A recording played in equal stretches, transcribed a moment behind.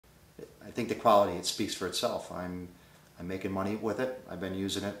I think the quality, it speaks for itself. I'm making money with it. I've been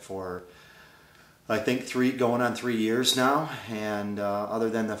using it for, I think, going on 3 years now, and other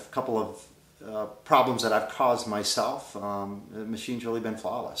than the couple of problems that I've caused myself, the machine's really been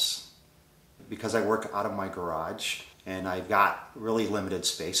flawless. Because I work out of my garage and I've got really limited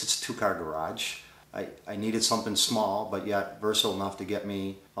space, it's a 2-car garage, I needed something small but yet versatile enough to get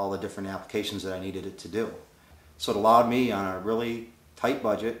me all the different applications that I needed it to do. So it allowed me on a really tight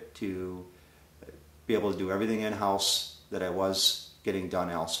budget to be able to do everything in-house that I was getting done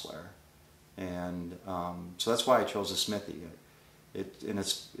elsewhere. And so that's why I chose the Smithy.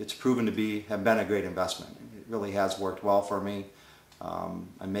 It's proven to have been a great investment. It really has worked well for me.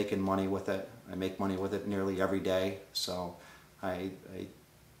 I'm making money with it. I make money with it nearly every day. So I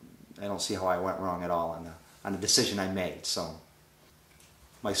don't see how I went wrong at all on the decision I made. So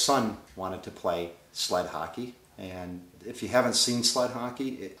my son wanted to play sled hockey, and if you haven't seen sled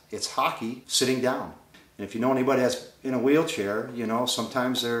hockey, it's hockey sitting down. And if you know anybody that's in a wheelchair, you know,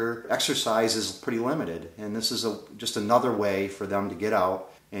 sometimes their exercise is pretty limited, and this is just another way for them to get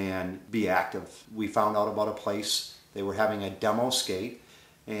out and be active. We found out about a place, they were having a demo skate,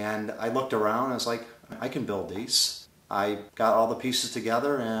 and I looked around and I was like, I can build these. I got all the pieces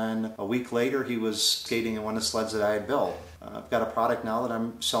together, and a week later he was skating in one of the sleds that I had built. I've got a product now that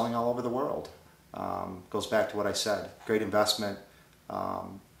I'm selling all over the world. Goes back to what I said, great investment.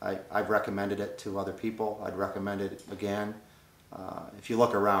 I've recommended it to other people. I'd recommend it again. If you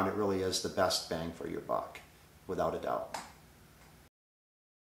look around, it really is the best bang for your buck, without a doubt.